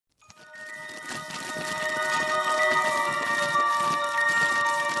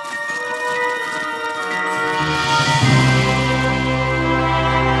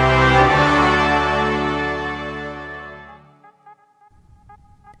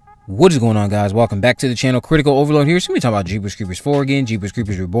What is going on, guys? Welcome back to the channel. Critical Overload here. So we talk about Jeepers Creepers 4 again. Jeepers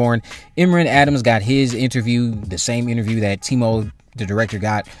Creepers Reborn. Imran Adams got his interview, the same interview that Timo, the director,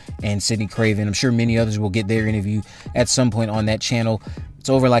 got, and Sidney Craven. I'm sure many others will get their interview at some point on that channel. It's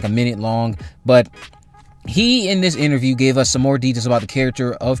over like a minute long, but he, in this interview, gave us some more details about the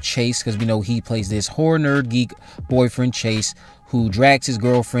character of Chase, because we know he plays this horror nerd geek boyfriend, Chase, who drags his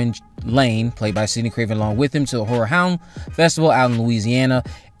girlfriend, Lane, played by Sidney Craven, along with him to the Horror Hound Festival out in Louisiana,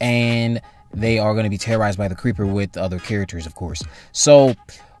 and they are going to be terrorized by the Creeper with other characters, of course. So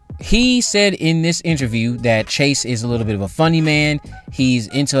he said in this interview that Chase is a little bit of a funny man. He's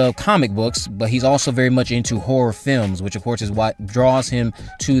into comic books, but he's also very much into horror films, which of course is what draws him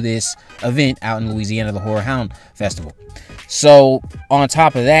to this event out in Louisiana, the Horror Hound Festival. So on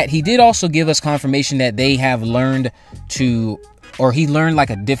top of that, he did also give us confirmation that they have learned to, or he learned like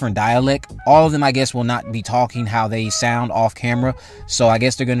a different dialect. All of them, I guess, will not be talking how they sound off camera. So I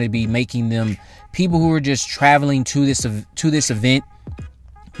guess they're going to be making them people who are just traveling to this event.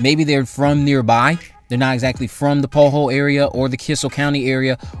 Maybe they're from nearby. They're not exactly from the Poho area or the Kissel County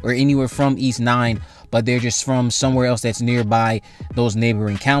area or anywhere from East 9, but they're just from somewhere else that's nearby those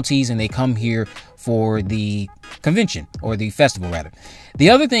neighboring counties, and they come here for the convention, or the festival rather. The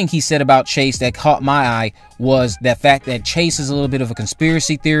other thing he said about Chase that caught my eye was that fact that Chase is a little bit of a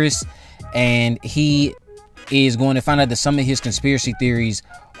conspiracy theorist, and he is going to find out that some of his conspiracy theories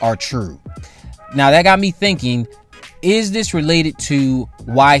are true. Now that got me thinking, is this related to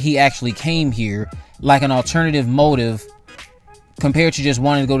why he actually came here, like an alternative motive compared to just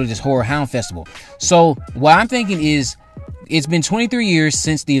wanting to go to this Horror Hound Festival? So what I'm thinking is, it's been 23 years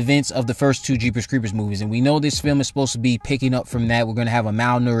since the events of the first two Jeepers Creepers movies, and we know this film is supposed to be picking up from that. We're going to have a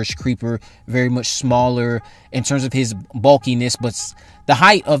malnourished Creeper, very much smaller in terms of his bulkiness, but the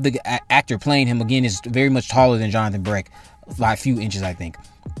height of the actor playing him, again, is very much taller than Jonathan Breck, by a few inches, I think.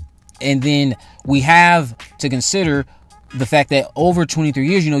 And then we have to consider the fact that over 23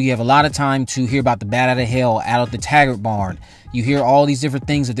 years, you have a lot of time to hear about the bat out of hell, out of the Taggart barn. You hear all these different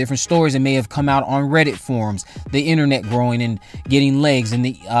things of different stories that may have come out on Reddit forums, the internet growing and getting legs,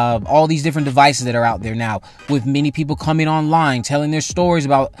 and all these different devices that are out there now, with many people coming online telling their stories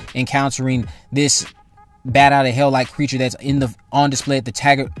about encountering this bat out of hell like creature that's on display at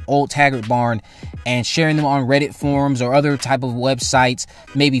the old Taggart barn, and sharing them on Reddit forums or other type of websites,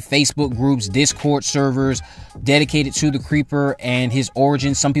 maybe Facebook groups, Discord servers dedicated to the Creeper and his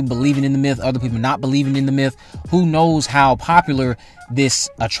origins. Some people believing in the myth, other people not believing in the myth. Who knows how popular this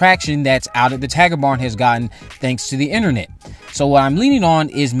attraction that's out at the Taggart barn has gotten thanks to the internet. So what I'm leaning on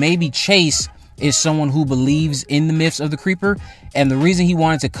is maybe Chase is someone who believes in the myths of the Creeper, and the reason he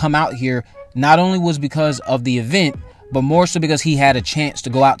wanted to come out here not only was because of the event, but more so because he had a chance to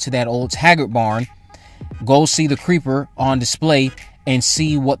go out to that old Taggart barn, go see the Creeper on display, and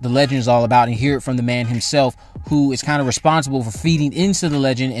see what the legend is all about, and hear it from the man himself, who is kind of responsible for feeding into the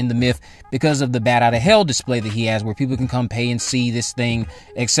legend and the myth because of the bat out of hell display that he has, where people can come pay and see this thing,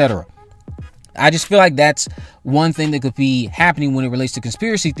 etc. I just feel like that's one thing that could be happening when it relates to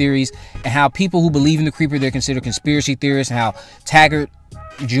conspiracy theories, and how people who believe in the Creeper, they're considered conspiracy theorists, and how Taggart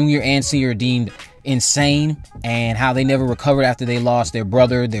Jr. and Sr. are deemed insane, and how they never recovered after they lost their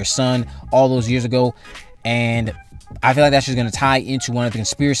brother, their son, all those years ago. And I feel like that's just going to tie into one of the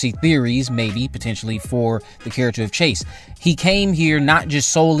conspiracy theories, maybe, potentially, for the character of Chase. He came here not just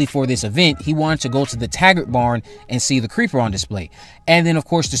solely for this event. He wanted to go to the Taggart barn and see the Creeper on display. And then, of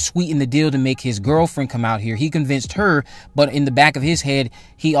course, to sweeten the deal, to make his girlfriend come out here, he convinced her, but in the back of his head,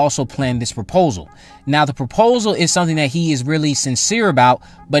 he also planned this proposal. Now, the proposal is something that he is really sincere about,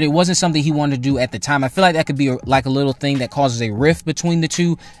 but it wasn't something he wanted to do at the time. I feel like that could be like a little thing that causes a rift between the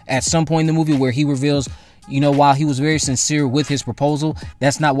two at some point in the movie, where he reveals, while he was very sincere with his proposal,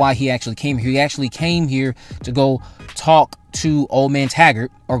 that's not why he actually came here. He actually came here to go talk to Old Man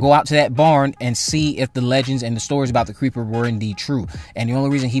Taggart, or go out to that barn and see if the legends and the stories about the Creeper were indeed true. And the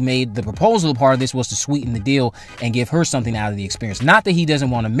only reason he made the proposal part of this was to sweeten the deal and give her something out of the experience. Not that he doesn't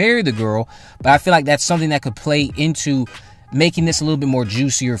want to marry the girl, but I feel like that's something that could play into making this a little bit more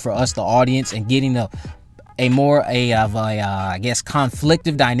juicier for us, the audience, and getting I guess,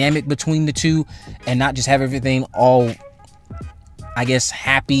 conflictive dynamic between the two, and not just have everything all, I guess,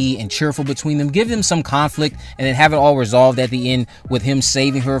 happy and cheerful between them. Give them some conflict, and then have it all resolved at the end with him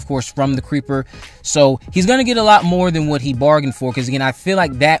saving her, of course, from the Creeper. So he's going to get a lot more than what he bargained for, because again, I feel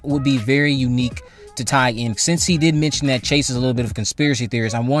like that would be very unique to tie in. Since he did mention that Chase is a little bit of a conspiracy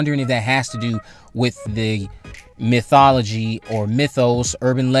theorist, I'm wondering if that has to do with the mythology or mythos,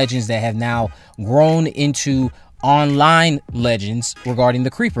 urban legends that have now grown into online legends regarding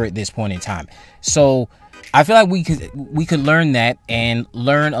the Creeper at this point in time. So I feel like we could learn that and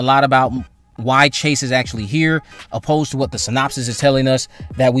learn a lot about why Chase is actually here, opposed to what the synopsis is telling us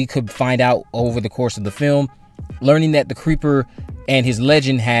that we could find out over the course of the film. Learning that the Creeper and his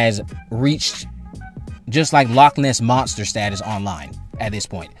legend has reached just like Loch Ness Monster status online at this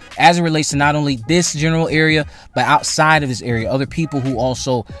point, as it relates to not only this general area, but outside of this area, other people who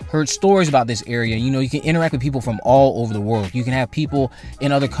also heard stories about this area. You know, you can interact with people from all over the world. You can have people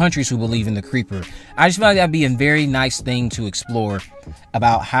in other countries who believe in the Creeper. I just feel like that'd be a very nice thing to explore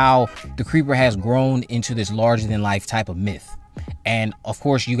about how the Creeper has grown into this larger than life type of myth. And of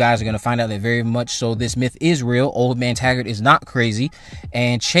course, you guys are going to find out that very much so this myth is real. Old Man Taggart is not crazy,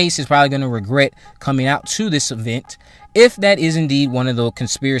 and Chase is probably going to regret coming out to this event if that is indeed one of the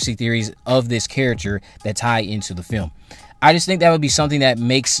conspiracy theories of this character that tie into the film. I just think that would be something that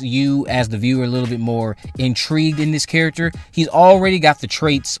makes you as the viewer a little bit more intrigued in this character. He's already got the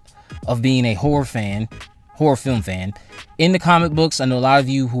traits of being a horror film fan. In the comic books, I know a lot of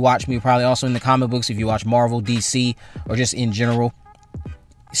you who watch me are probably also in the comic books if you watch Marvel, DC, or just in general.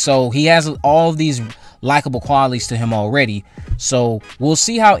 So he has all of these likable qualities to him already. So we'll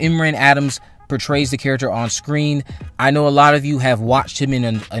see how Imran Adams portrays the character on screen. I know a lot of you have watched him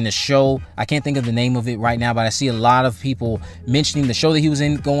in a show. I can't think of the name of it right now, but I see a lot of people mentioning the show that he was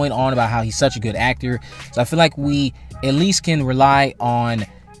in, going on about how he's such a good actor. So I feel like we at least can rely on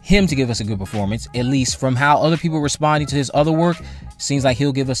him to give us a good performance, at least from how other people are responding to his other work. Seems like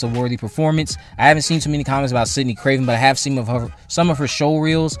he'll give us a worthy performance. I haven't seen too many comments about Sidney Craven, but I have seen some of her show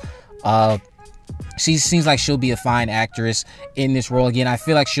reels. She seems like she'll be a fine actress in this role. Again, I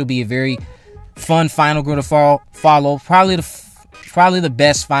feel like she'll be a very fun final girl to follow. Probably the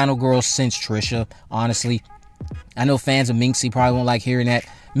best final girl since Trisha, honestly. I know fans of Minxie probably won't like hearing that.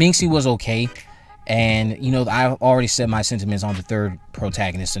 Minxie was okay. And, you know, I've already said my sentiments on the third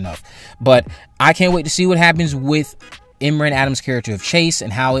protagonist enough. But I can't wait to see what happens with Imran Adams' character of Chase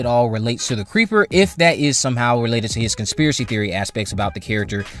and how it all relates to the Creeper, if that is somehow related to his conspiracy theory aspects about the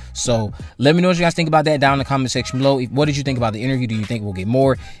character. So let me know what you guys think about that down in the comment section below. What did you think about the interview? Do you think we'll get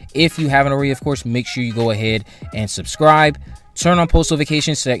more? If you haven't already, of course, make sure you go ahead and subscribe. Turn on post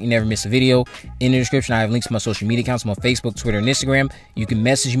notifications so that you never miss a video. In the description, I have links to my social media accounts. I'm on Facebook, Twitter, and Instagram. You can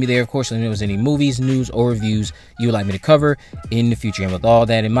message me there, of course, if there's any movies, news, or reviews you would like me to cover in the future. And with all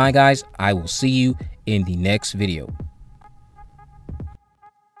that in mind, guys, I will see you in the next video.